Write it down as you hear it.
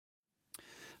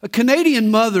A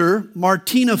Canadian mother,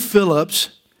 Martina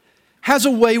Phillips, has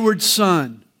a wayward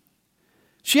son.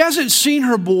 She hasn't seen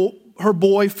her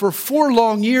boy for 4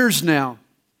 long years now.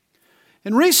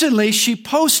 And recently she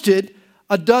posted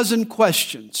a dozen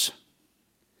questions.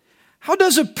 How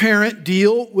does a parent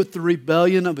deal with the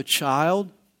rebellion of a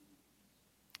child?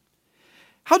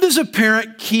 How does a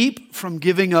parent keep from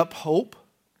giving up hope?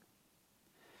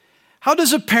 How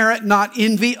does a parent not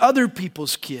envy other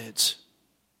people's kids?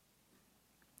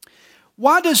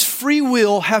 Why does free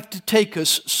will have to take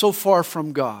us so far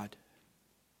from God?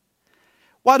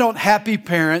 Why don't happy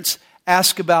parents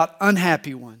ask about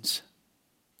unhappy ones?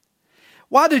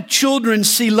 Why do children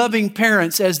see loving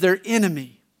parents as their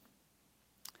enemy?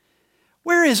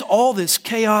 Where is all this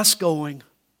chaos going?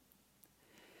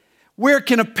 Where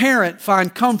can a parent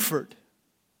find comfort?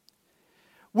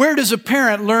 Where does a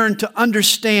parent learn to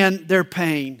understand their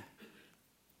pain?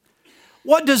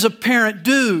 What does a parent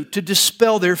do to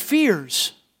dispel their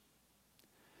fears?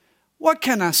 What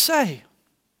can I say?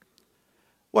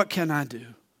 What can I do?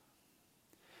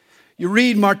 You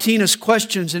read Martina's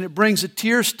questions and it brings the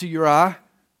tears to your eye.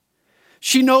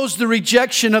 She knows the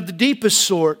rejection of the deepest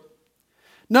sort.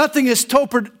 Nothing is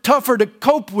tougher to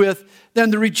cope with than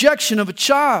the rejection of a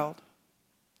child.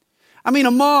 I mean,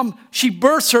 a mom, she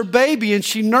births her baby and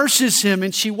she nurses him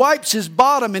and she wipes his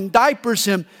bottom and diapers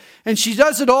him. And she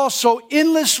does it all so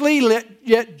endlessly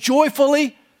yet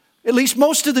joyfully, at least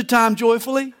most of the time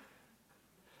joyfully.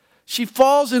 She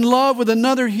falls in love with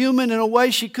another human in a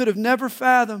way she could have never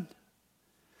fathomed.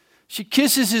 She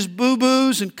kisses his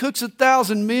boo-boos and cooks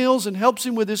 1,000 meals and helps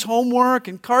him with his homework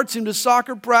and carts him to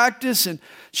soccer practice. And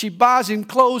she buys him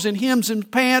clothes and hems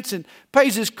and pants and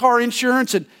pays his car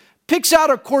insurance and picks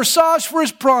out a corsage for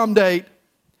his prom date.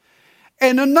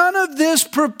 And none of this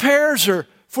prepares her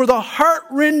for the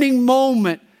heart-rending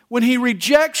moment when he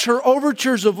rejects her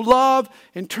overtures of love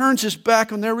and turns his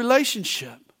back on their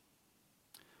relationship.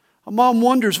 A mom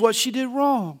wonders what she did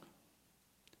wrong.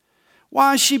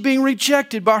 Why is she being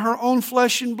rejected by her own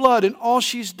flesh and blood, and all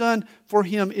she's done for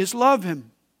him is love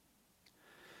him?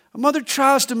 A mother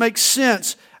tries to make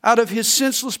sense out of his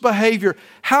senseless behavior.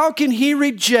 How can he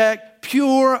reject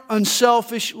pure,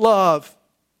 unselfish love?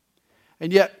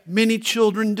 And yet many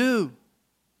children do.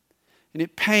 And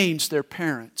it pains their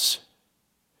parents.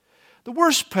 The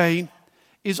worst pain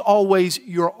is always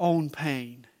your own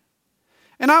pain.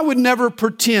 And I would never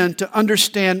pretend to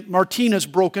understand Martina's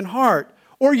broken heart,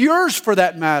 or yours for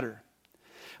that matter.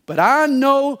 But I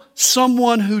know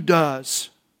someone who does.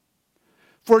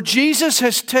 For Jesus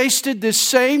has tasted this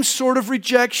same sort of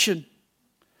rejection.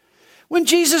 When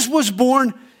Jesus was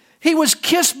born, he was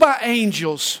kissed by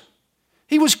angels.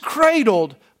 He was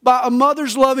cradled by a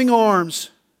mother's loving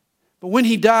arms. But when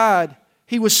he died,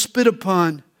 he was spit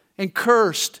upon and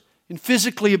cursed and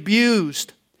physically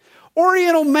abused.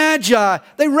 Oriental magi,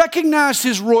 they recognized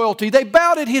his royalty. They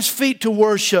bowed at his feet to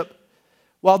worship.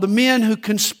 While the men who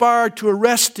conspired to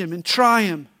arrest him and try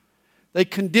him, they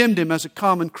condemned him as a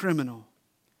common criminal.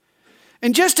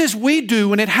 And just as we do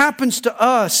when it happens to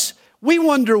us, we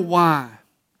wonder why.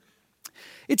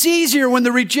 It's easier when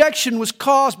the rejection was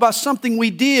caused by something we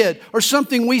did or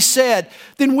something we said,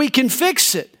 then we can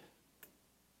fix it.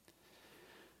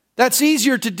 That's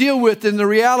easier to deal with than the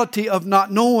reality of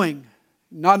not knowing,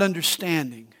 not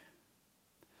understanding.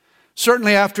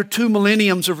 Certainly after 2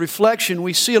 millenniums of reflection,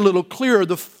 we see a little clearer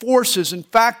the forces and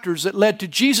factors that led to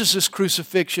Jesus'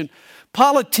 crucifixion.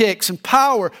 Politics and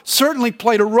power certainly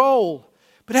played a role.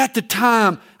 But at the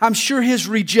time, I'm sure his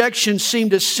rejection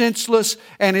seemed as senseless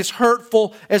and as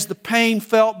hurtful as the pain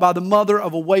felt by the mother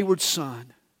of a wayward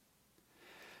son.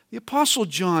 The Apostle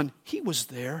John, he was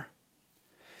there.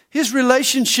 His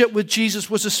relationship with Jesus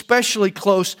was especially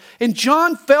close, and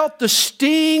John felt the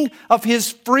sting of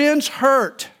his friend's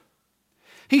hurt.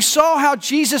 He saw how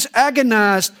Jesus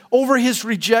agonized over his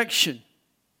rejection.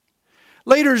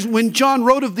 Later, when John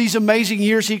wrote of these amazing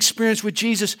years he experienced with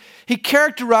Jesus, he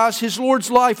characterized his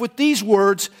Lord's life with these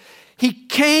words: He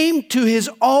came to his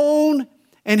own,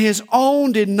 and his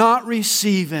own did not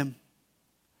receive him.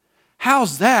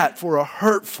 How's that for a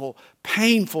hurtful,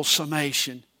 painful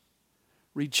summation?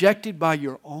 Rejected by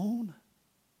your own?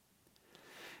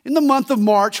 In the month of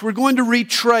March, we're going to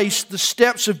retrace the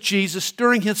steps of Jesus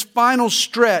during his final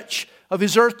stretch of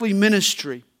his earthly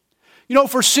ministry. You know,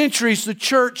 for centuries, the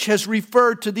church has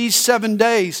referred to these 7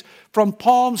 days from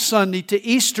Palm Sunday to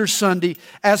Easter Sunday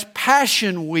as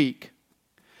Passion Week.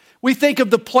 We think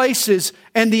of the places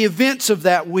and the events of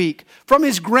that week. From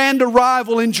his grand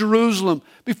arrival in Jerusalem,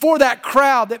 before that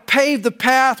crowd that paved the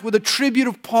path with a tribute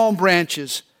of palm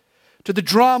branches, to the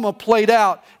drama played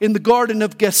out in the Garden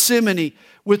of Gethsemane,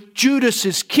 with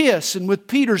Judas's kiss and with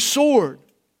Peter's sword,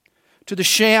 to the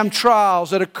sham trials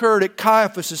that occurred at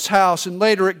Caiaphas' house and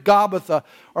later at Gabbatha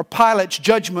or Pilate's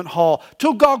judgment hall,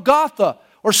 to Golgotha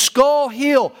or Skull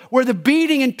Hill, where the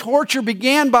beating and torture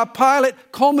began by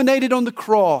Pilate culminated on the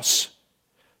cross,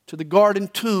 to the garden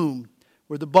tomb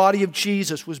where the body of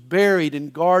Jesus was buried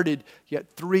and guarded,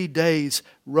 yet 3 days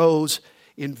rose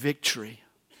in victory.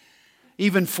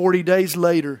 Even 40 days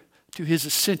later, to His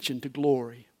ascension to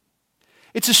glory.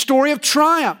 It's a story of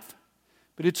triumph,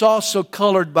 but it's also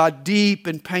colored by deep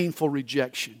and painful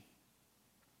rejection.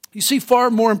 You see, far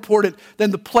more important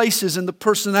than the places and the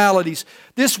personalities,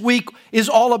 this week is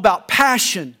all about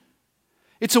passion.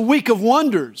 It's a week of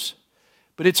wonders,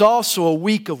 but it's also a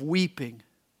week of weeping.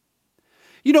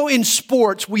 You know, in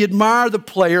sports, we admire the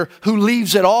player who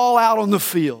leaves it all out on the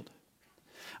field.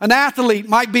 An athlete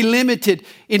might be limited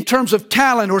in terms of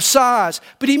talent or size,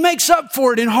 but he makes up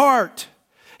for it in heart.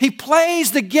 He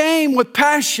plays the game with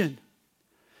passion.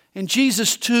 And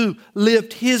Jesus, too,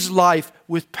 lived His life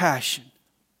with passion.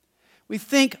 We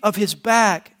think of His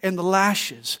back and the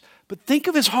lashes, but think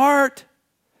of His heart.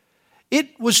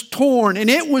 It was torn and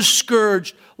it was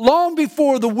scourged long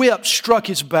before the whip struck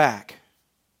His back.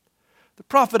 The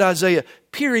prophet Isaiah,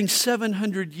 peering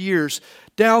 700 years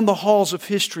down the halls of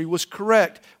history, was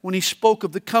correct when he spoke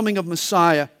of the coming of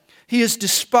Messiah. He is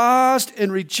despised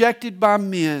and rejected by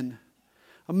men,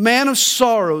 a man of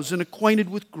sorrows and acquainted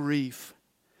with grief.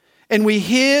 And we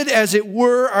hid, as it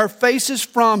were, our faces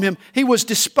from Him. He was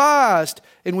despised,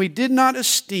 and we did not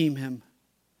esteem Him.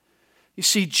 You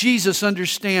see, Jesus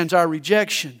understands our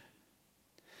rejection.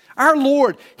 Our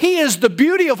Lord, He is the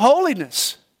beauty of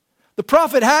holiness. The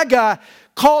prophet Haggai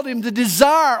called Him the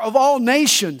desire of all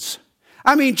nations.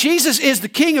 I mean, Jesus is the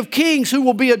King of Kings who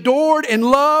will be adored and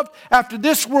loved after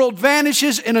this world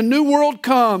vanishes and a new world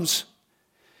comes.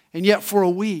 And yet for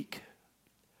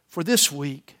this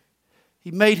week,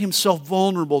 He made Himself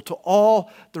vulnerable to all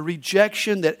the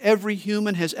rejection that every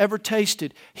human has ever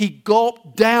tasted. He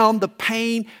gulped down the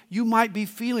pain you might be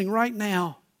feeling right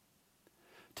now.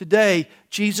 Today,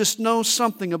 Jesus knows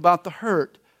something about the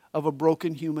hurt of a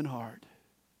broken human heart.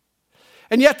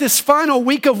 And yet this final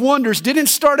week of wonders didn't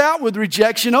start out with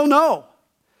rejection. Oh no.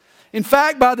 In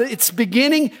fact, by its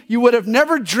beginning, you would have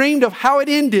never dreamed of how it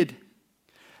ended.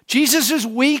 Jesus'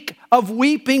 week of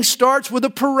weeping starts with a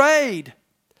parade,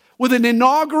 with an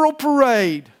inaugural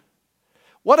parade.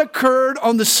 What occurred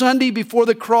on the Sunday before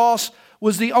the cross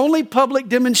was the only public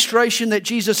demonstration that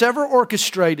Jesus ever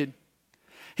orchestrated.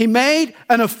 He made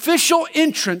an official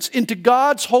entrance into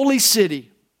God's holy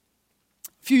city.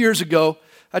 A few years ago,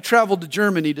 I traveled to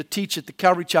Germany to teach at the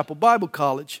Calvary Chapel Bible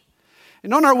College.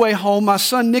 And on our way home, my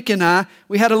son Nick and I,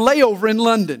 we had a layover in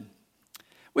London.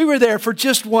 We were there for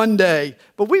just one day,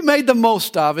 but we made the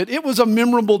most of it. It was a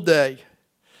memorable day.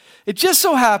 It just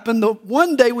so happened the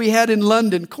one day we had in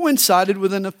London coincided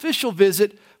with an official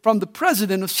visit from the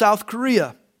president of South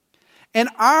Korea. And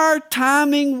our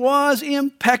timing was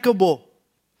impeccable.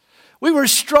 We were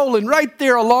strolling right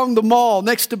there along the mall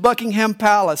next to Buckingham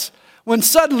Palace when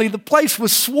suddenly the place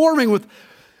was swarming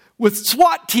with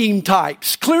SWAT team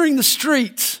types clearing the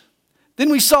streets.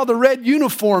 Then we saw the red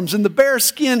uniforms and the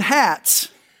bearskin hats.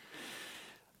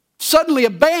 Suddenly a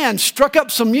band struck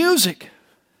up some music.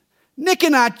 Nick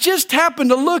and I just happened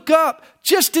to look up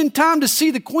just in time to see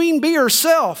the Queen Bee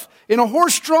herself in a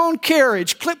horse-drawn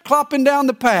carriage clip-clopping down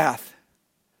the path.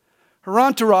 Her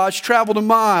entourage traveled a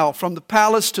mile from the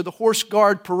palace to the Horse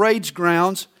Guard Parade's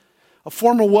grounds. A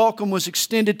formal welcome was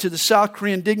extended to the South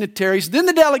Korean dignitaries. Then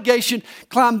the delegation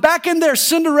climbed back in their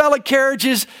Cinderella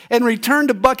carriages and returned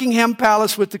to Buckingham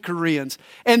Palace with the Koreans.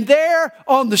 And there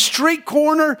on the street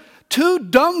corner, two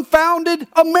dumbfounded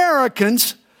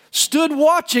Americans stood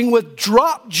watching with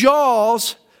dropped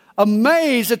jaws,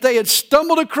 amazed that they had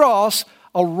stumbled across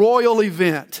a royal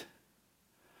event.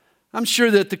 I'm sure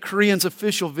that the Koreans'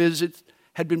 official visit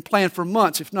had been planned for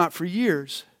months, if not for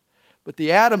years. But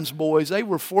the Adams boys, they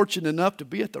were fortunate enough to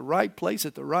be at the right place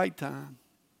at the right time.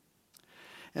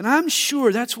 And I'm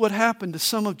sure that's what happened to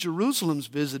some of Jerusalem's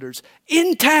visitors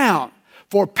in town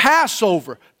for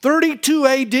Passover, 32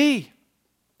 AD.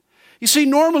 You see,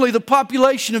 normally the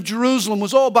population of Jerusalem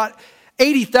was all about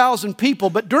 80,000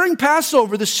 people, but during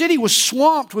Passover, the city was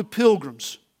swamped with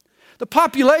pilgrims. The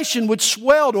population would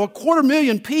swell to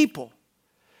 250,000 people.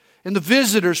 And the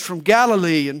visitors from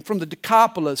Galilee and from the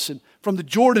Decapolis and from the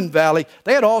Jordan Valley,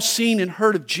 they had all seen and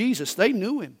heard of Jesus. They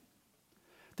knew Him.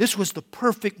 This was the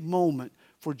perfect moment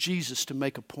for Jesus to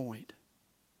make a point.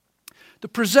 The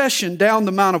procession down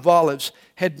the Mount of Olives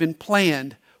had been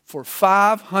planned for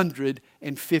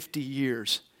 550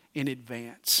 years in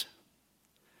advance.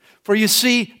 For you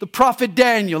see, the prophet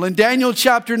Daniel, in Daniel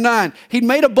chapter 9, he'd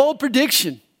made a bold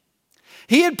prediction.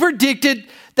 He had predicted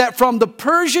that from the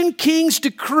Persian king's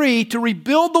decree to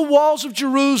rebuild the walls of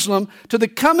Jerusalem to the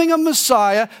coming of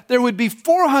Messiah, there would be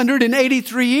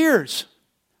 483 years.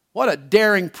 What a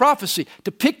daring prophecy,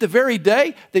 to pick the very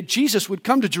day that Jesus would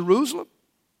come to Jerusalem.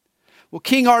 Well,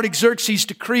 King Artaxerxes'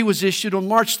 decree was issued on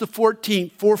March the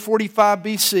 14th, 445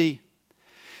 BC.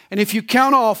 And if you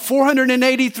count off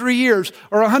 483 years,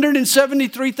 or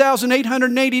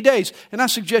 173,880 days, and I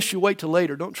suggest you wait till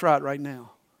later, don't try it right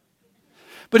now.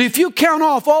 But if you count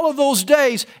off all of those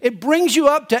days, it brings you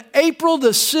up to April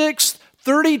the 6th,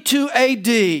 32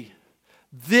 AD,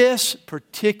 this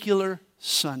particular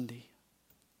Sunday.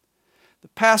 The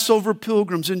Passover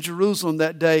pilgrims in Jerusalem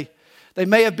that day, they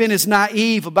may have been as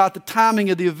naive about the timing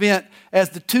of the event as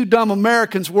the two dumb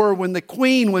Americans were when the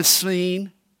Queen was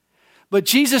seen. But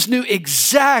Jesus knew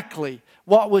exactly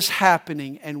what was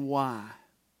happening and why.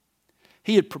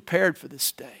 He had prepared for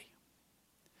this day.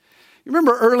 You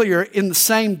remember earlier in the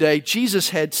same day, Jesus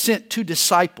had sent 2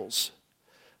 disciples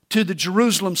to the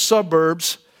Jerusalem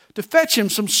suburbs to fetch him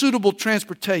some suitable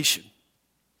transportation.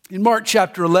 In Mark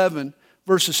chapter 11,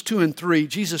 verses 2 and 3,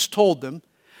 Jesus told them,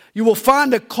 "You will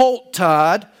find a colt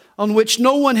tied on which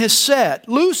no one has sat.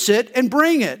 Loose it and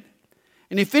bring it.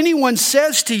 And if anyone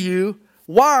says to you,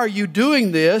 'Why are you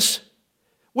doing this?'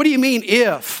 What do you mean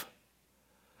if?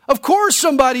 Of course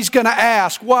somebody's going to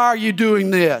ask, 'Why are you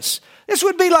doing this?' This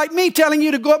would be like me telling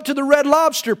you to go up to the Red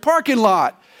Lobster parking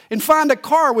lot and find a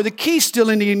car with a key still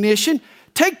in the ignition,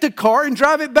 take the car and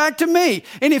drive it back to me.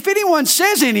 And if anyone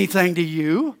says anything to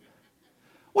you,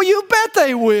 well, you bet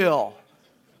they will.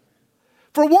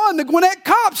 For one, the Gwinnett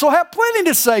cops will have plenty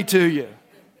to say to you."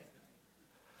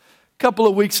 A couple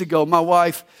of weeks ago, my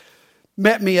wife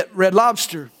met me at Red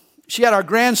Lobster. She had our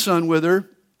grandson with her,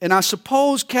 and I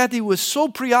suppose Kathy was so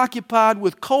preoccupied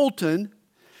with Colton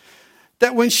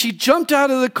that when she jumped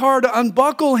out of the car to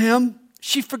unbuckle him,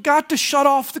 she forgot to shut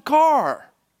off the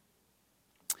car.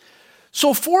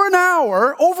 So for an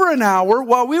hour, over an hour,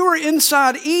 while we were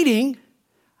inside eating,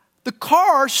 the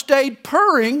car stayed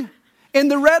purring in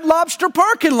the Red Lobster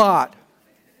parking lot.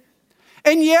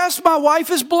 And yes, my wife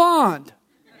is blonde.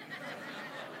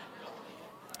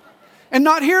 And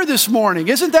not here this morning.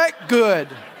 Isn't that good?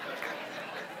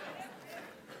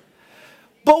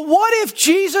 But what if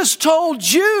Jesus told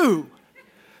you,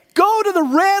 go to the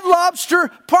Red Lobster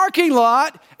parking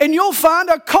lot and you'll find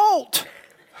a colt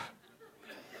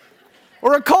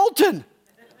or a Colton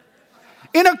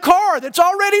in a car that's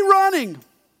already running.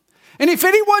 And if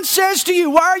anyone says to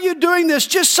you, "Why are you doing this?"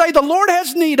 just say, "The Lord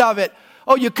has need of it."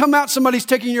 Oh, you come out, somebody's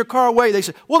taking your car away. They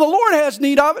say, "Well, the Lord has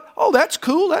need of it." Oh, that's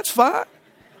cool. That's fine.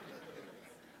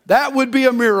 That would be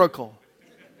a miracle.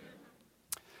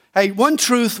 Hey, one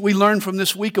truth we learned from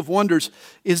this week of wonders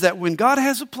is that when God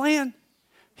has a plan,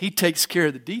 He takes care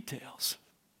of the details.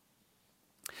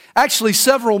 Actually,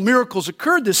 several miracles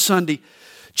occurred this Sunday.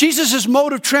 Jesus'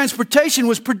 mode of transportation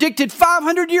was predicted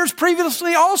 500 years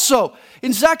previously also.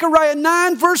 In Zechariah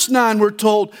 9, verse 9, we're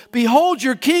told, "Behold,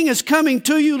 your king is coming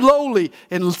to you lowly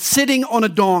and sitting on a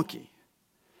donkey."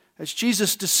 As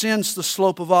Jesus descends the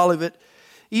slope of Olivet,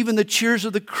 even the cheers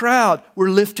of the crowd were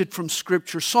lifted from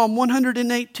Scripture. Psalm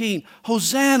 118,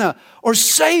 "Hosanna," or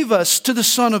 "Save us," to the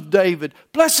Son of David.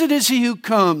 "Blessed is he who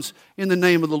comes in the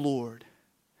name of the Lord."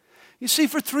 You see,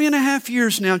 for 3.5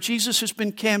 years now, Jesus has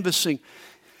been canvassing.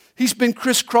 He's been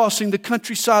crisscrossing the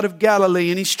countryside of Galilee,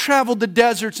 and He's traveled the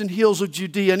deserts and hills of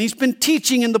Judea, and He's been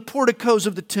teaching in the porticos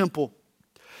of the temple.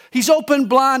 He's opened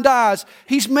blind eyes.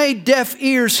 He's made deaf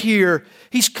ears hear.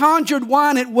 He's conjured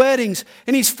wine at weddings,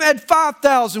 and He's fed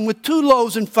 5,000 with 2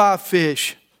 loaves and 5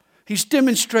 fish. He's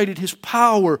demonstrated His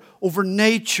power over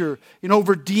nature and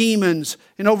over demons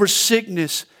and over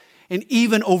sickness and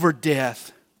even over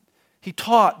death. He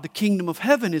taught the kingdom of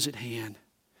heaven is at hand,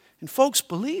 and folks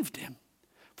believed Him,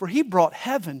 for He brought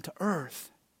heaven to earth.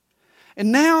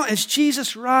 And now as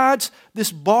Jesus rides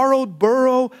this borrowed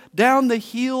burro down the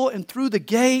hill and through the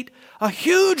gate, a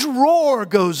huge roar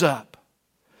goes up.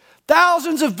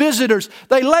 Thousands of visitors,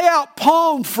 they lay out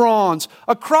palm fronds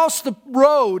across the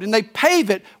road and they pave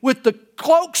it with the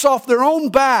cloaks off their own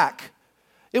back.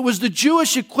 It was the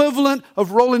Jewish equivalent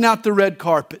of rolling out the red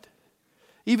carpet.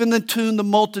 Even the tune the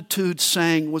multitude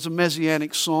sang was a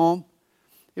messianic psalm.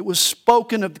 It was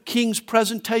spoken of the king's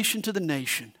presentation to the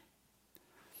nation.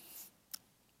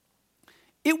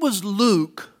 It was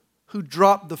Luke who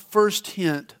dropped the first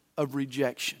hint of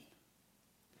rejection.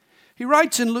 He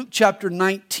writes in Luke chapter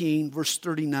 19, verse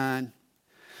 39,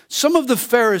 "Some of the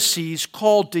Pharisees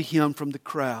called to Him from the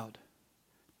crowd,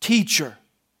 'Teacher,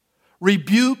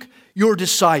 rebuke your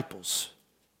disciples.'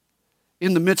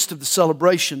 In the midst of the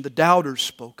celebration, the doubters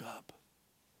spoke up.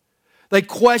 They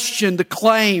questioned the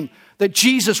claim that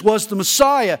Jesus was the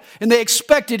Messiah, and they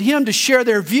expected him to share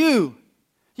their view.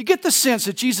 You get the sense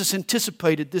that Jesus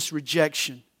anticipated this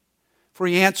rejection, for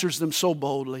he answers them so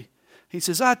boldly. He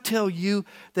says, I tell you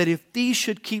that if these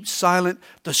should keep silent,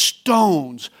 the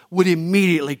stones would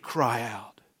immediately cry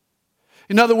out.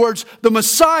 In other words, the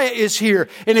Messiah is here,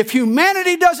 and if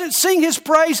humanity doesn't sing his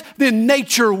praise, then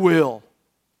nature will.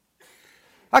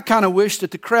 I kind of wish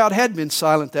that the crowd had been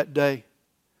silent that day.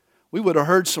 We would have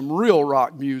heard some real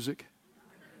rock music.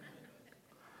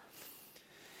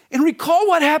 And recall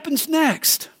what happens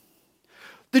next.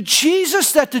 The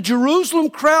Jesus that the Jerusalem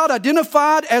crowd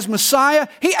identified as Messiah,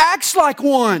 he acts like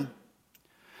one.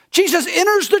 Jesus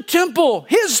enters the temple,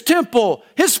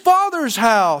 his Father's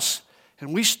house,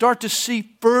 and we start to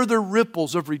see further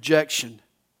ripples of rejection.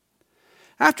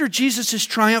 After Jesus'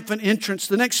 triumphant entrance,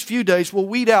 the next few days will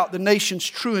weed out the nation's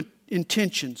true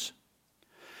intentions.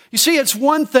 You see, it's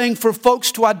one thing for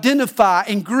folks to identify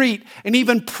and greet and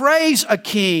even praise a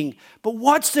king, but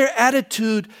what's their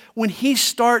attitude when he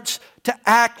starts to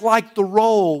act like the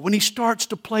role, when he starts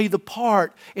to play the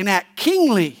part and act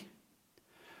kingly?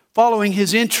 Following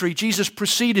his entry, Jesus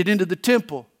proceeded into the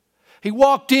temple. He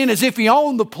walked in as if he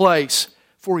owned the place,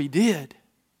 for he did.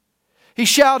 He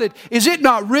shouted, "Is it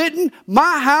not written,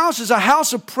 my house is a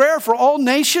house of prayer for all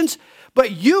nations,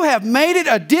 but you have made it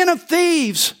a den of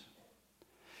thieves."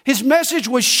 His message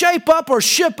was shape up or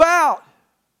ship out.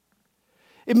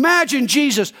 Imagine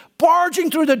Jesus barging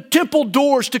through the temple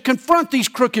doors to confront these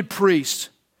crooked priests.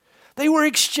 They were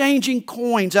exchanging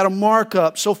coins at a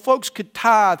markup so folks could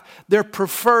tithe their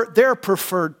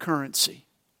preferred currency.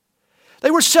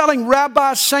 They were selling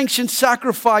rabbi-sanctioned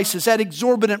sacrifices at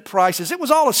exorbitant prices. It was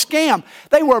all a scam.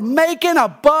 They were making a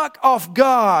buck off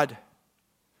God.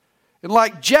 And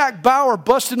like Jack Bauer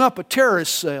busting up a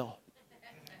terrorist cell,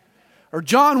 or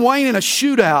John Wayne in a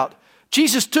shootout,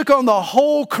 Jesus took on the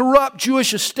whole corrupt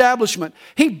Jewish establishment.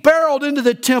 He barreled into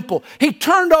the temple. He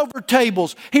turned over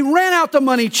tables. He ran out the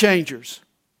money changers.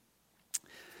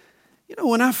 You know,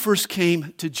 when I first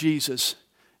came to Jesus,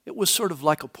 it was sort of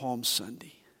like a Palm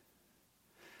Sunday.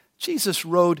 Jesus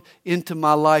rode into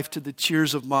my life to the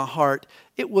cheers of my heart.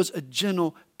 It was a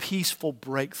gentle, peaceful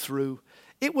breakthrough.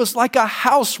 It was like a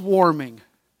housewarming.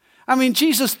 I mean,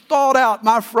 Jesus thawed out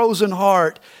my frozen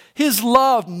heart. His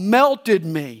love melted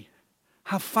me.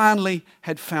 I finally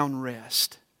had found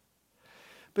rest.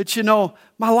 But you know,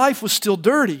 my life was still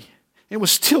dirty. It was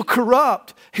still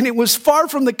corrupt. And it was far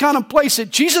from the kind of place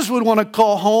that Jesus would want to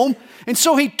call home. And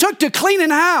so he took to cleaning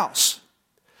house.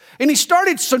 And he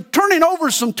started turning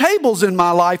over some tables in my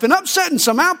life and upsetting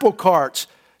some apple carts,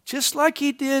 just like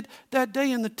he did that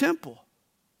day in the temple.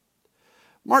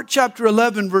 Mark chapter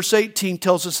 11, verse 18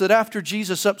 tells us that after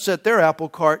Jesus upset their apple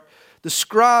cart, the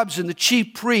scribes and the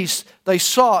chief priests, they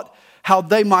sought how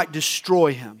they might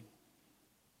destroy him.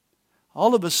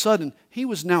 All of a sudden, he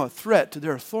was now a threat to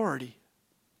their authority.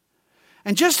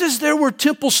 And just as there were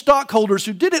temple stockholders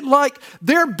who didn't like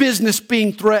their business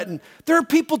being threatened, there are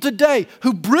people today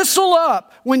who bristle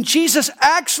up when Jesus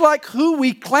acts like who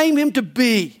we claim him to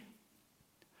be.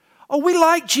 Oh, we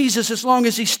like Jesus as long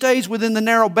as he stays within the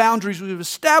narrow boundaries we've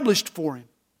established for him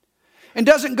and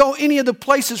doesn't go any of the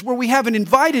places where we haven't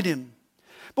invited him.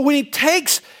 But when he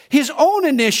takes his own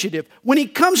initiative, when he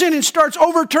comes in and starts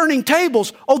overturning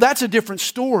tables, oh, that's a different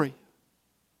story.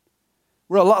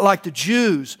 We're a lot like the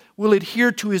Jews. We'll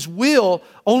adhere to his will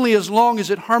only as long as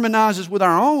it harmonizes with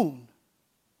our own.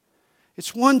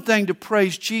 It's one thing to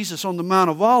praise Jesus on the Mount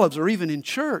of Olives or even in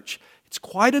church. It's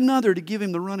quite another to give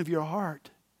him the run of your heart.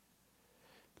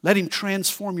 Let him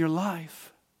transform your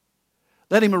life.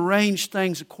 Let him arrange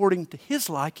things according to his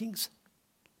likings.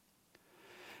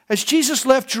 As Jesus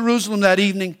left Jerusalem that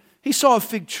evening, he saw a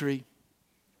fig tree.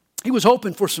 He was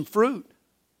hoping for some fruit.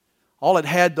 All it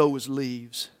had, though, was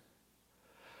leaves.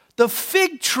 The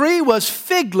fig tree was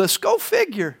figless. Go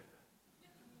figure.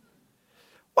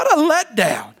 What a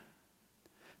letdown.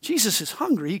 Jesus is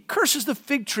hungry. He curses the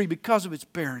fig tree because of its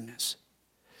barrenness.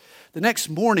 The next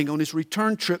morning on his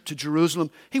return trip to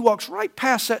Jerusalem, he walks right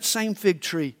past that same fig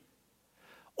tree.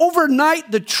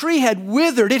 Overnight, the tree had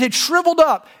withered. It had shriveled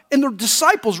up, and the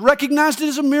disciples recognized it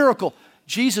as a miracle.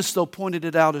 Jesus, though, pointed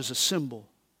it out as a symbol.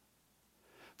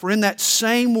 For in that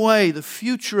same way, the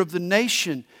future of the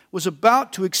nation was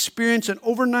about to experience an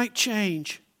overnight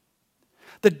change.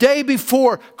 The day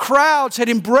before, crowds had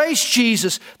embraced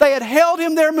Jesus. They had hailed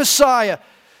him their Messiah.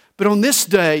 But on this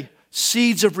day,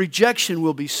 seeds of rejection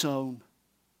will be sown.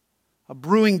 A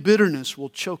brewing bitterness will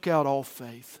choke out all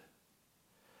faith.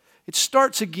 It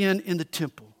starts again in the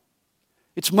temple.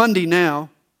 It's Monday now.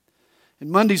 And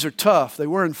Mondays are tough. They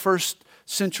were in 1st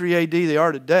century AD. They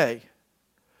are today.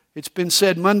 It's been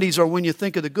said Mondays are when you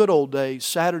think of the good old days,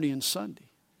 Saturday and Sunday.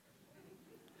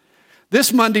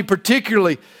 This Monday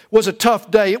particularly was a tough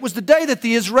day. It was the day that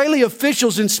the Israeli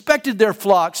officials inspected their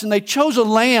flocks and they chose a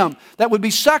lamb that would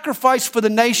be sacrificed for the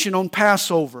nation on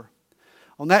Passover.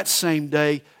 On that same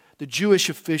day, the Jewish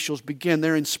officials began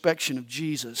their inspection of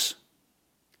Jesus.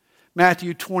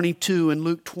 Matthew 22 and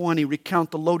Luke 20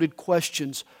 recount the loaded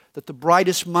questions that the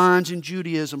brightest minds in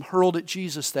Judaism hurled at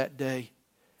Jesus that day.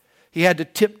 He had to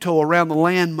tiptoe around the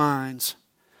landmines.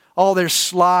 All their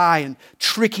sly and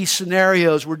tricky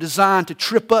scenarios were designed to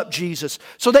trip up Jesus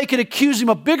so they could accuse him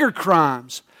of bigger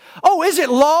crimes. Oh, is it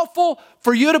lawful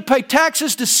for you to pay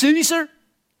taxes to Caesar?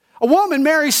 A woman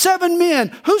marries 7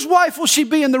 men. Whose wife will she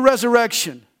be in the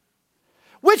resurrection?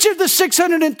 Which of the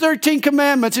 613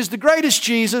 commandments is the greatest,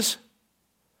 Jesus?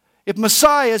 If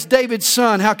Messiah is David's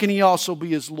son, how can he also be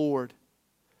his Lord?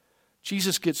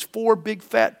 Jesus gets 4 big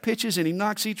fat pitches and he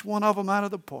knocks each one of them out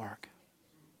of the park.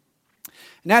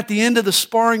 And at the end of the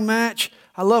sparring match,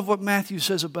 I love what Matthew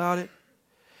says about it.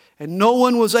 And no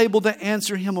one was able to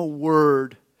answer him a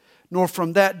word, nor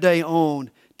from that day on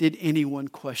did anyone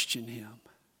question him.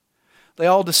 They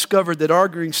all discovered that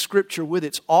arguing Scripture with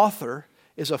its author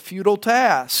is a futile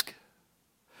task.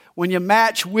 When you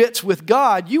match wits with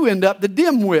God, you end up the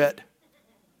dimwit.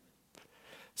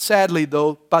 Sadly,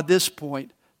 though, by this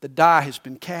point, the die has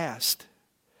been cast.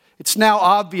 It's now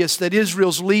obvious that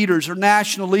Israel's leaders or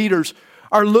national leaders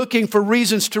are looking for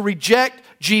reasons to reject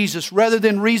Jesus rather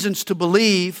than reasons to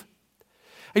believe.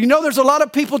 And you know, there's a lot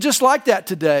of people just like that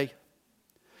today.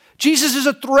 Jesus is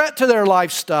a threat to their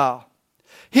lifestyle.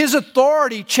 His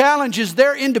authority challenges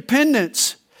their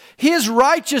independence. His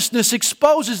righteousness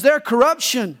exposes their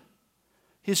corruption.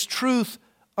 His truth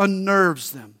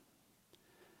unnerves them.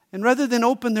 And rather than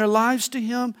open their lives to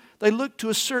Him, they look to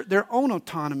assert their own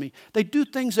autonomy. They do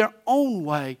things their own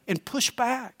way and push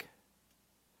back.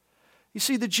 You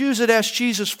see, the Jews had asked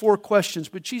Jesus 4 questions,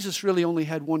 but Jesus really only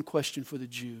had one question for the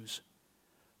Jews.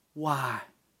 Why?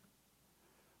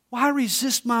 Why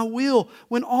resist my will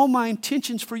when all my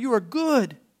intentions for you are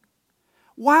good?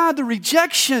 Why the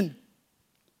rejection?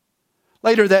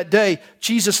 Later that day,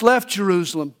 Jesus left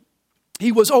Jerusalem.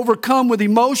 He was overcome with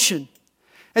emotion.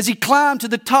 As he climbed to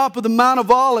the top of the Mount of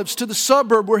Olives, to the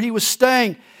suburb where he was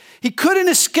staying, he couldn't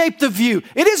escape the view.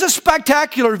 It is a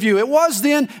spectacular view. It was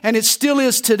then, and it still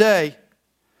is today.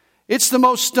 It's the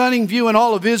most stunning view in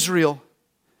all of Israel.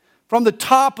 From the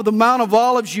top of the Mount of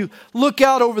Olives, you look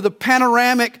out over the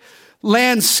panoramic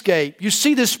landscape. You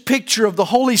see this picture of the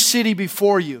holy city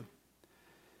before you.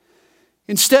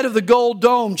 Instead of the gold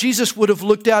dome, Jesus would have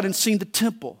looked out and seen the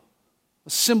temple, a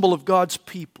symbol of God's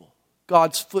people,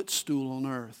 God's footstool on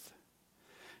earth.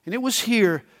 And it was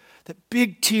here that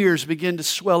big tears began to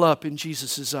swell up in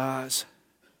Jesus' eyes.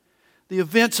 The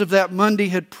events of that Monday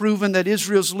had proven that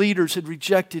Israel's leaders had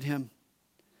rejected Him.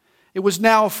 It was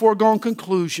now a foregone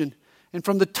conclusion. And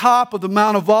from the top of the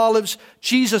Mount of Olives,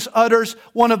 Jesus utters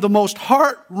one of the most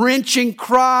heart-wrenching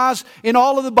cries in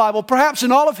all of the Bible, perhaps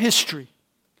in all of history.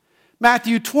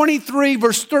 Matthew 23,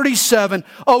 verse 37,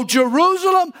 "O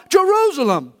Jerusalem,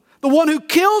 Jerusalem, the one who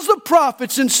kills the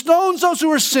prophets and stones those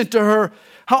who are sent to her.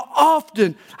 How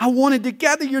often I wanted to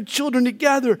gather your children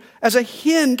together as a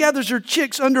hen gathers her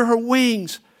chicks under her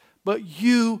wings, but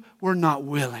you were not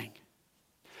willing."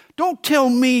 Don't tell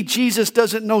me Jesus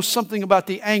doesn't know something about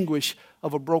the anguish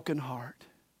of a broken heart.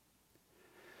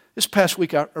 This past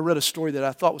week I read a story that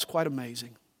I thought was quite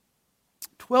amazing.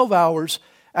 12 hours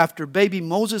after baby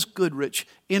Moses Goodrich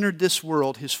entered this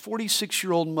world, his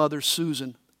 46-year-old mother,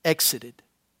 Susan, exited.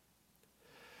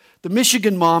 The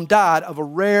Michigan mom died of a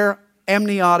rare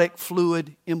amniotic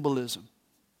fluid embolism.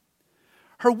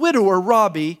 Her widower,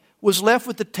 Robbie, was left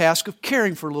with the task of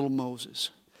caring for little Moses.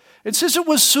 And since it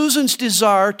was Susan's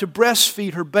desire to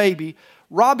breastfeed her baby,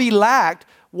 Robbie lacked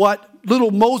what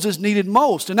little Moses needed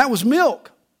most, and that was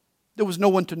milk. There was no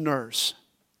one to nurse.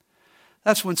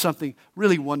 That's when something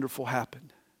really wonderful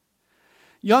happened.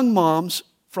 Young moms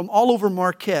from all over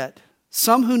Marquette,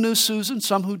 some who knew Susan,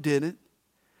 some who didn't,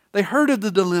 they heard of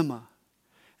the dilemma,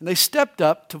 and they stepped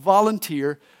up to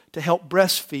volunteer to help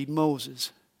breastfeed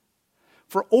Moses.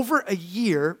 For over a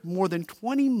year, more than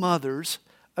 20 mothers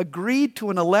agreed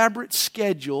to an elaborate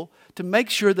schedule to make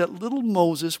sure that little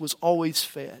Moses was always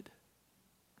fed.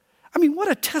 I mean,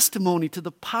 what a testimony to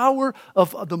the power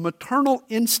of the maternal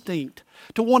instinct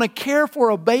to want to care for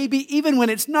a baby even when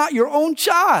it's not your own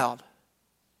child.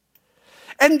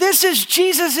 And this is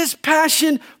Jesus'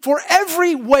 passion for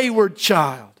every wayward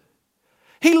child.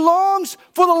 He longs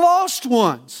for the lost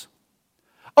ones.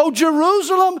 Oh,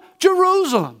 Jerusalem,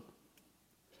 Jerusalem,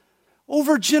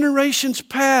 Over generations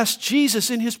past, Jesus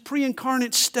in His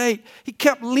pre-incarnate state, He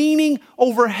kept leaning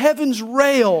over heaven's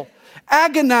rail,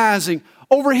 agonizing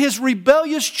over His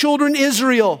rebellious children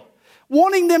Israel,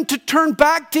 wanting them to turn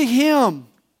back to Him.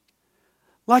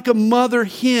 Like a mother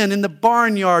hen in the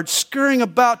barnyard scurrying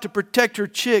about to protect her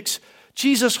chicks,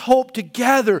 Jesus hoped to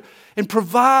gather and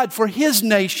provide for His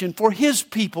nation, for His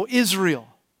people, Israel.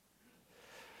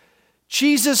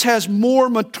 Jesus has more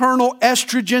maternal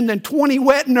estrogen than 20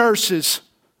 wet nurses.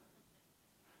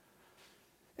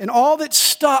 And all that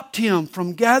stopped Him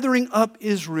from gathering up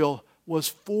Israel was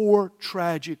 4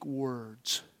 tragic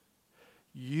words.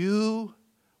 You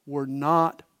were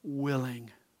not willing.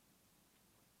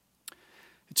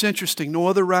 It's interesting, no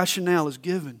other rationale is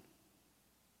given.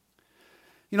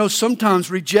 You know,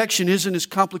 sometimes rejection isn't as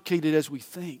complicated as we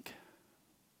think.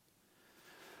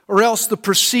 Or else the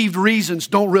perceived reasons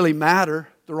don't really matter.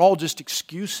 They're all just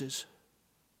excuses.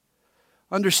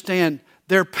 Understand,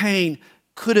 their pain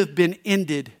could have been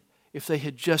ended if they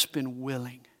had just been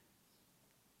willing.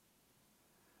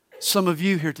 Some of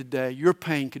you here today, your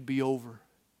pain could be over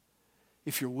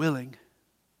if you're willing.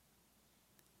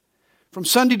 From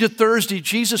Sunday to Thursday,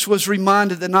 Jesus was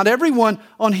reminded that not everyone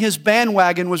on His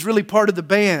bandwagon was really part of the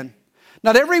band.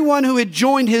 Not everyone who had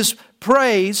joined His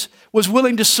praise was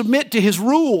willing to submit to His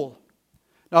rule.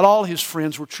 Not all His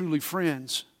friends were truly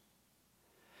friends.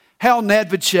 Hal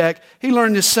Nedvicek, he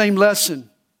learned this same lesson.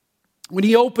 When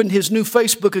he opened his new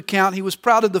Facebook account, he was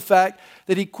proud of the fact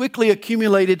that he quickly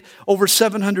accumulated over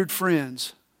 700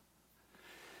 friends.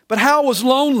 But Hal was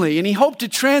lonely, and he hoped to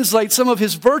translate some of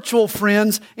his virtual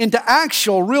friends into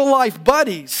actual, real-life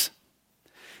buddies.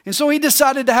 And so he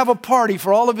decided to have a party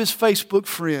for all of his Facebook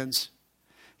friends.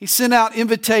 He sent out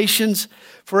invitations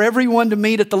for everyone to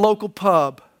meet at the local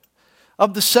pub.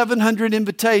 Of the 700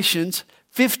 invitations,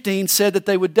 15 said that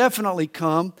they would definitely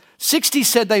come. 60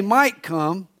 said they might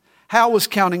come. Hal was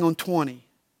counting on 20.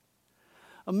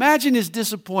 Imagine his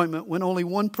disappointment when only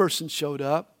one person showed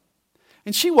up,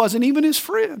 and she wasn't even his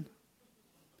friend.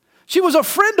 She was a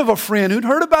friend of a friend who'd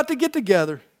heard about the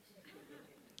get-together.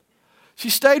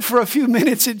 She stayed for a few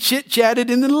minutes and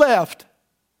chit-chatted and then left.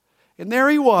 And there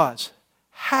he was,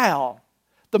 Hal,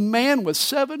 the man with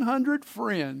 700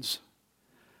 friends,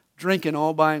 drinking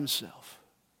all by himself.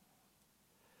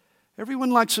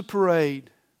 Everyone likes a parade,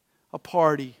 a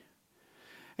party.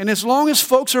 And as long as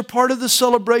folks are part of the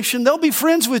celebration, they'll be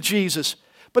friends with Jesus.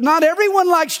 But not everyone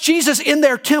likes Jesus in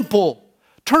their temple,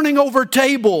 turning over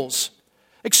tables,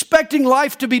 expecting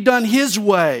life to be done His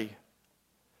way.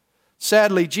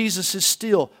 Sadly, Jesus is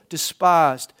still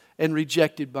despised and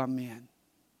rejected by men.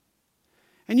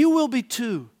 And you will be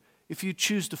too if you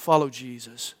choose to follow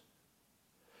Jesus.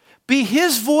 Be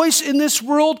His voice in this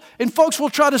world, and folks will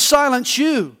try to silence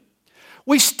you.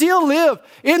 We still live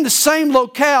in the same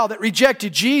locale that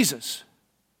rejected Jesus.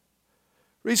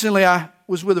 Recently, I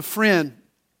was with a friend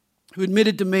who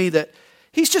admitted to me that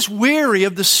he's just weary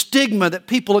of the stigma that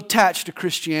people attach to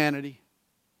Christianity.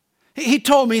 He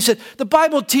told me, he said, the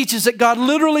Bible teaches that God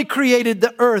literally created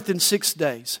the earth in 6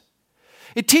 days.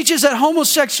 It teaches that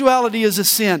homosexuality is a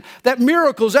sin, that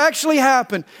miracles actually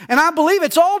happen, and I believe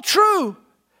it's all true.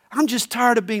 I'm just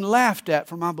tired of being laughed at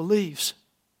for my beliefs.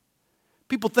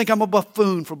 People think I'm a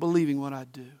buffoon for believing what I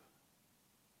do.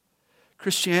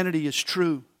 Christianity is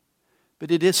true,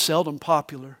 but it is seldom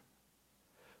popular.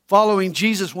 Following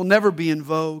Jesus will never be in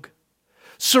vogue.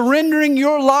 Surrendering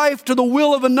your life to the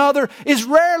will of another is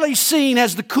rarely seen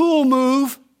as the cool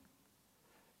move.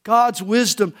 God's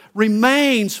wisdom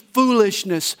remains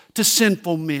foolishness to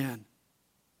sinful men.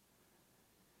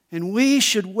 And we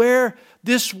should wear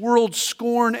this world's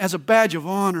scorn as a badge of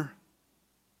honor.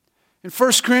 In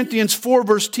 1 Corinthians 4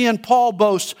 verse 10, Paul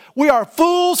boasts, we are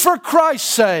fools for Christ's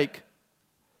sake.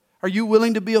 Are you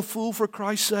willing to be a fool for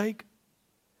Christ's sake?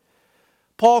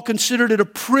 Paul considered it a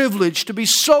privilege to be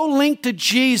so linked to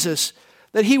Jesus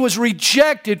that he was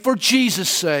rejected for Jesus'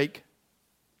 sake.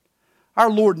 Our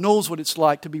Lord knows what it's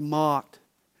like to be mocked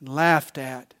and laughed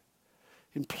at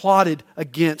and plotted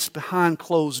against behind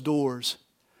closed doors.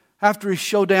 After his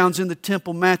showdowns in the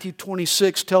temple, Matthew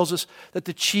 26 tells us that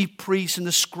the chief priests and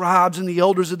the scribes and the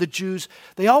elders of the Jews,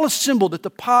 they all assembled at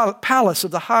the palace of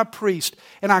the high priest.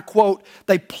 And I quote,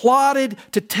 they plotted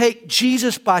to take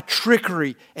Jesus by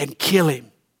trickery and kill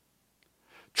Him.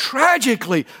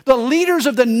 Tragically, the leaders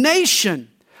of the nation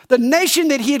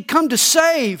that He had come to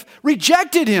save,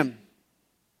 rejected Him.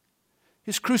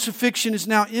 His crucifixion is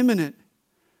now imminent.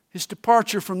 His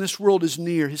departure from this world is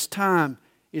near. His time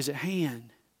is at hand.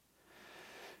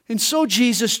 And so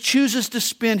Jesus chooses to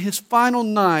spend His final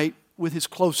night with His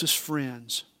closest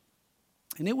friends.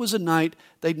 And it was a night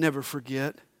they'd never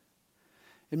forget.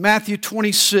 In Matthew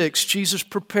 26, Jesus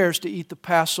prepares to eat the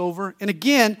Passover. And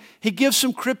again, he gives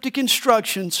some cryptic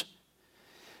instructions.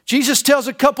 Jesus tells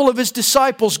a couple of his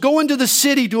disciples, go into the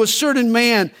city to a certain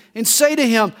man and say to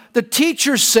him, the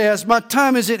teacher says, my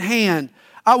time is at hand.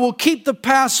 I will keep the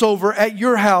Passover at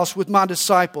your house with my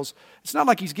disciples. It's not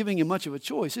like he's giving you much of a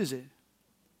choice, is it?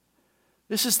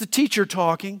 This is the teacher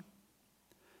talking.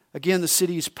 Again, the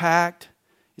city is packed.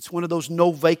 It's one of those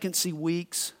no vacancy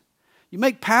weeks. You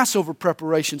make Passover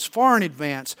preparations far in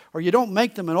advance, or you don't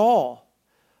make them at all.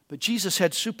 But Jesus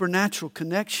had supernatural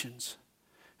connections.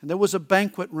 And there was a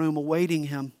banquet room awaiting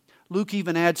him. Luke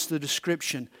even adds to the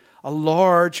description, a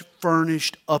large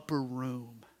furnished upper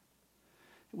room.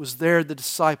 It was there the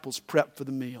disciples prepped for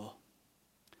the meal.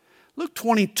 Luke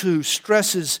 22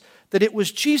 stresses that it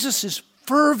was Jesus'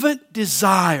 fervent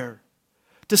desire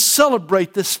to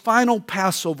celebrate this final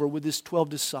Passover with his 12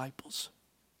 disciples.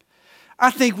 I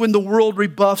think when the world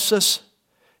rebuffs us,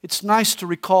 it's nice to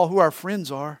recall who our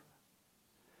friends are.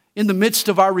 In the midst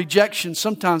of our rejection,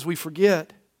 sometimes we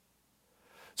forget.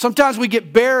 Sometimes we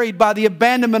get buried by the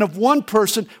abandonment of one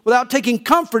person without taking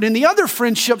comfort in the other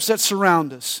friendships that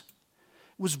surround us.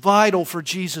 It was vital for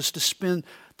Jesus to spend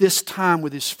this time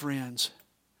with his friends.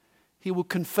 He will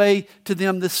convey to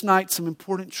them this night some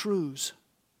important truths.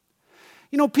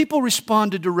 You know, people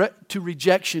respond to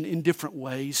rejection in different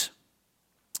ways.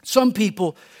 Some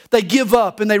people, they give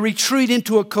up and they retreat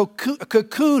into a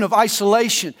cocoon of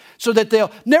isolation so that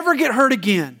they'll never get hurt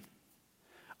again.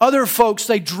 Other folks,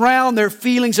 they drown their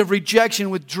feelings of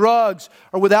rejection with drugs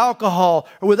or with alcohol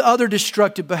or with other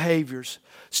destructive behaviors.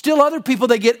 Still other people,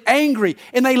 they get angry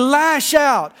and they lash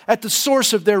out at the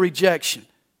source of their rejection.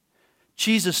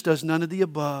 Jesus does none of the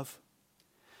above.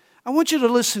 I want you to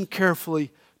listen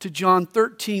carefully to John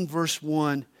 13, verse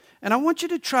 1. And I want you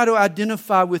to try to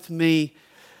identify with me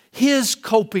his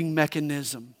coping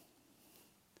mechanism.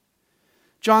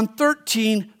 John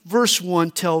 13, verse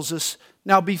 1 tells us,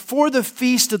 now before the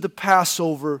feast of the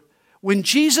Passover, when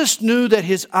Jesus knew that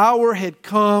his hour had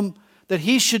come, that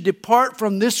he should depart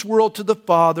from this world to the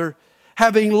Father,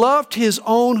 having loved his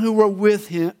own who were with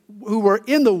him, who were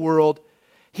in the world,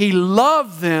 he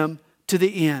loved them to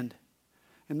the end.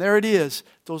 And there it is,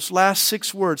 those last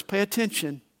 6 words. Pay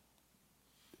attention.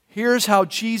 Here's how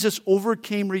Jesus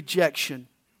overcame rejection.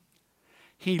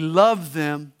 He loved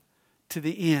them to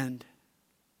the end.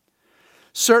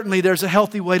 Certainly there's a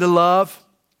healthy way to love,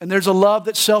 and there's a love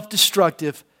that's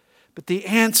self-destructive. But the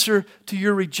answer to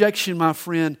your rejection, my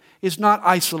friend, is not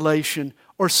isolation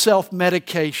or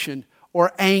self-medication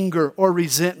or anger or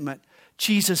resentment.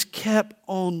 Jesus kept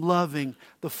on loving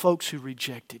the folks who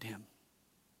rejected him.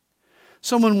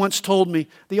 Someone once told me,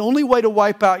 the only way to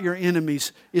wipe out your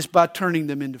enemies is by turning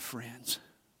them into friends.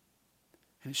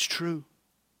 And it's true.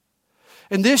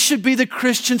 And this should be the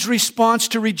Christian's response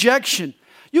to rejection.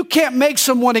 You can't make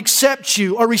someone accept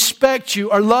you or respect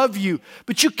you or love you,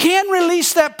 but you can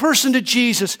release that person to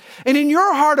Jesus. And in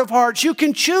your heart of hearts, you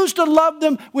can choose to love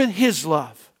them with his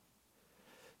love.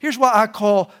 Here's why I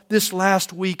call this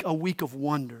last week a week of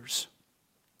wonders.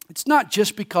 It's not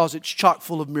just because it's chock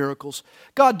full of miracles.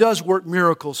 God does work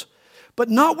miracles, but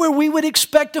not where we would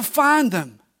expect to find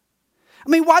them. I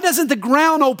mean, why doesn't the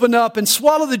ground open up and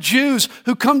swallow the Jews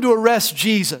who come to arrest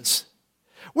Jesus?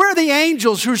 Where are the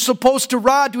angels who are supposed to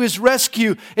ride to his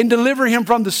rescue and deliver him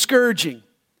from the scourging?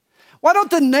 Why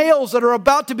don't the nails that are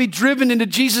about to be driven into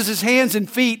Jesus' hands and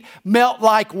feet melt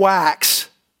like wax?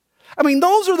 I mean,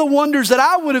 those are the wonders that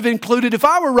I would have included if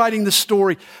I were writing the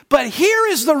story. But here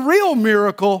is the real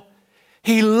miracle.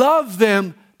 He loved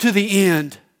them to the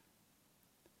end.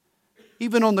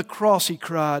 Even on the cross he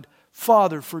cried,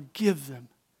 Father, forgive them,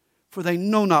 for they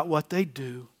know not what they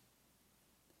do.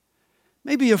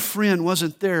 Maybe a friend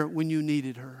wasn't there when you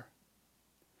needed her.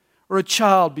 Or a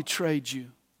child betrayed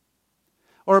you.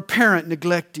 Or a parent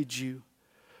neglected you.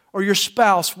 Or your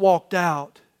spouse walked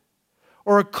out.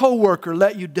 Or a coworker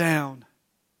let you down.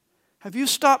 Have you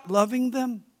stopped loving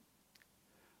them?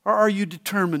 Or are you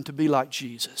determined to be like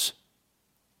Jesus?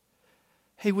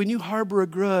 Hey, when you harbor a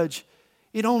grudge,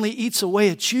 it only eats away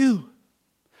at you.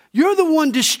 You're the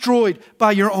one destroyed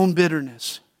by your own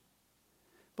bitterness.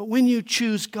 But when you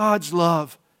choose God's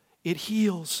love, it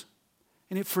heals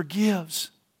and it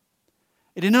forgives.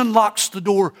 It unlocks the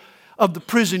door of the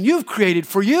prison you've created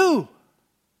for you.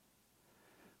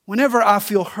 Whenever I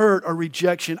feel hurt or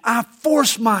rejection, I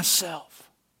force myself.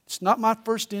 It's not my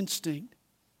first instinct.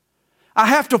 I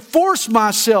have to force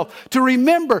myself to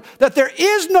remember that there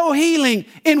is no healing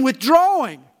in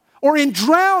withdrawing or in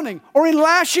drowning or in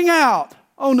lashing out.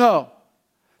 Oh no,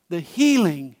 the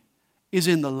healing is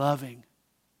in the loving.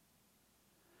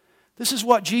 This is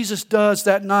what Jesus does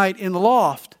that night in the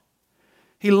loft.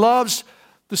 He loves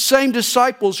the same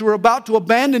disciples who are about to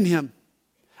abandon Him.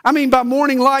 I mean, by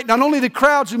morning light, not only the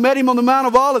crowds who met Him on the Mount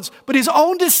of Olives, but His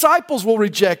own disciples will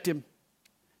reject Him.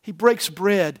 He breaks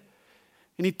bread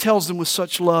and He tells them with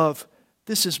such love,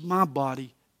 "This is my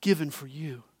body given for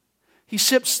you." He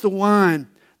sips the wine.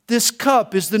 "This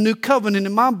cup is the new covenant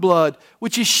in my blood,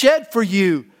 which is shed for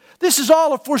you." This is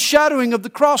all a foreshadowing of the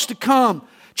cross to come.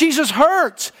 Jesus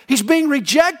hurts. He's being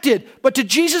rejected. But to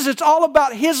Jesus, it's all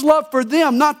about His love for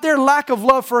them, not their lack of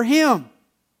love for Him.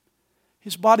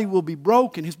 His body will be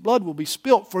broken. His blood will be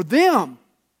spilt for them.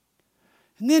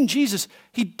 And then Jesus,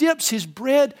 He dips His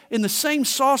bread in the same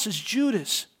sauce as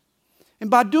Judas. And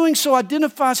by doing so,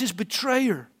 identifies His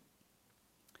betrayer.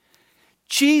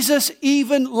 Jesus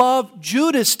even loved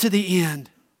Judas to the end.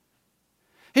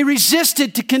 He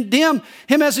resisted to condemn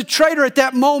him as a traitor at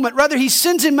that moment. Rather, He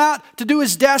sends him out to do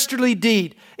His dastardly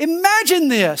deed. Imagine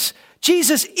this.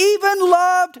 Jesus even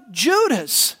loved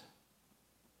Judas.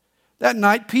 That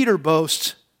night, Peter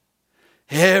boasts,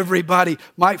 "Everybody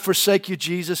might forsake you,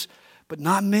 Jesus, but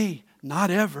not me, not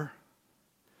ever."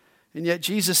 And yet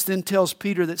Jesus then tells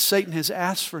Peter that Satan has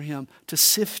asked for him to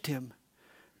sift him.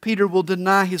 Peter will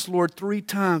deny his Lord 3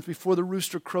 times before the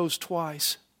rooster crows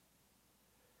twice.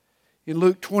 In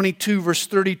Luke 22, verse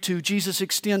 32, Jesus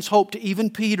extends hope to even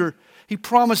Peter. He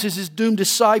promises his doomed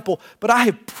disciple, "But I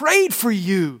have prayed for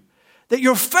you, that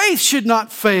your faith should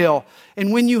not fail.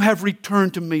 And when you have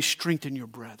returned to me, strengthen your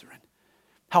brethren."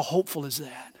 How hopeful is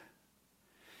that?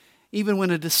 Even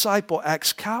when a disciple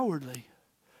acts cowardly,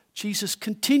 Jesus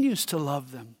continues to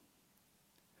love them.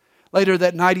 Later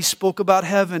that night, He spoke about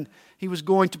heaven. He was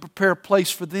going to prepare a place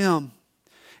for them.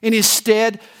 In His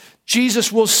stead,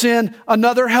 Jesus will send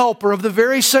another helper of the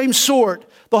very same sort.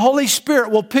 The Holy Spirit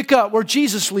will pick up where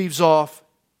Jesus leaves off.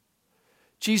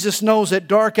 Jesus knows that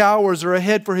dark hours are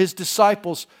ahead for His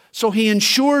disciples, so He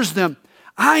ensures them,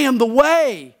 "I am the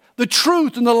way, the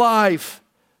truth, and the life.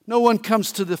 No one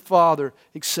comes to the Father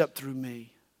except through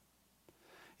me."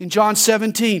 In John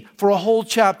 17, for a whole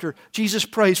chapter, Jesus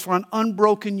prays for an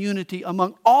unbroken unity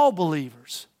among all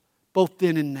believers, both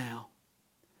then and now.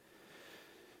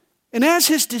 And as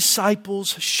His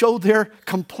disciples show their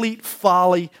complete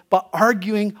folly by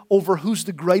arguing over who's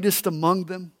the greatest among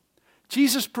them,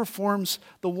 Jesus performs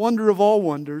the wonder of all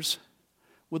wonders.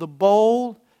 With a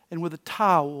bowl and with a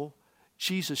towel,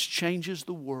 Jesus changes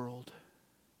the world.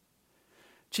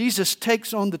 Jesus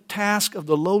takes on the task of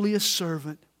the lowliest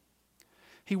servant.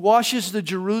 He washes the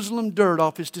Jerusalem dirt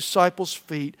off His disciples'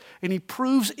 feet, and He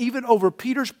proves even over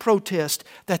Peter's protest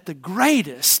that the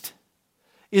greatest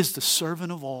is the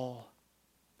servant of all.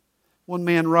 One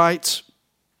man writes,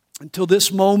 "Until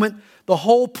this moment, the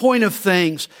whole point of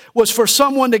things was for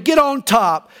someone to get on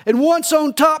top, and once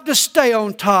on top to stay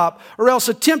on top, or else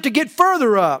attempt to get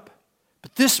further up.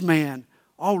 But this man,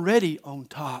 already on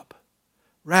top,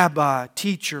 rabbi,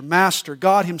 teacher, master,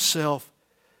 God Himself,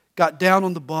 got down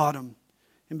on the bottom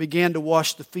and began to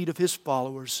wash the feet of His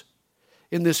followers.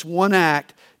 In this one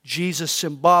act, Jesus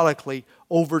symbolically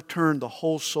overturned the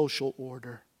whole social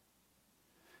order.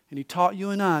 And He taught you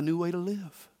and I a new way to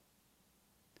live.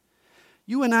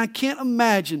 You and I can't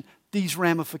imagine these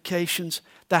ramifications.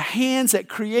 The hands that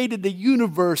created the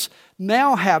universe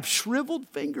now have shriveled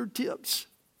fingertips.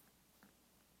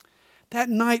 That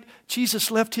night, Jesus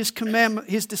left His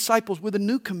disciples with a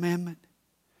new commandment.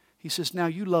 He says, "Now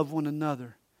you love one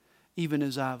another, even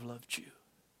as I've loved you."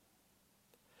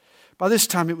 By this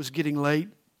time it was getting late.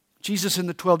 Jesus and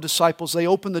the 12 disciples, they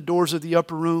opened the doors of the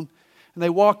upper room and they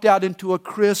walked out into a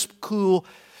crisp, cool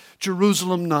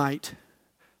Jerusalem night.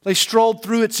 They strolled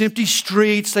through its empty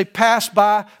streets. They passed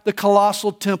by the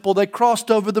colossal temple. They crossed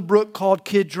over the brook called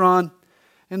Kidron.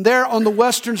 And there on the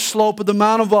western slope of the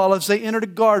Mount of Olives, they entered a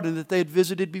garden that they had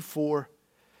visited before.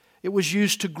 It was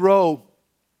used to grow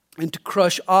and to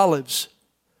crush olives.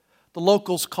 The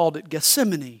locals called it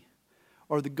Gethsemane,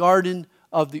 or the Garden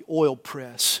of the Oil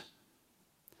Press.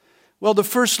 Well, the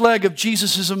first leg of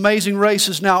Jesus' amazing race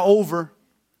is now over.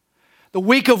 The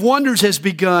week of wonders has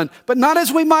begun, but not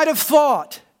as we might have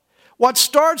thought. What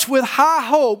starts with high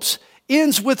hopes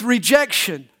ends with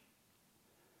rejection.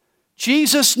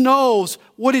 Jesus knows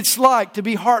what it's like to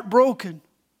be heartbroken.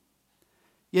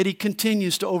 Yet He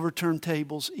continues to overturn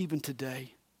tables even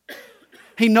today.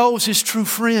 He knows His true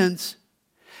friends.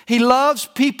 He loves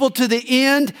people to the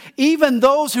end, even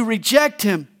those who reject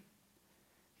Him.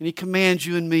 And He commands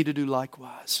you and me to do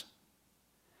likewise.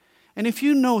 And if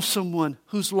you know someone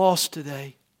who's lost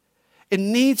today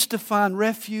and needs to find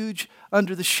refuge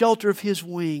under the shelter of His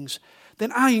wings,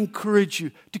 then I encourage you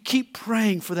to keep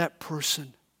praying for that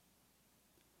person.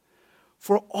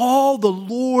 For all the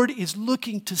Lord is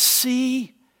looking to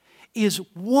see is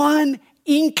one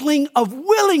inkling of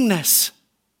willingness,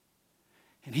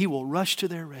 and He will rush to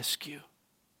their rescue.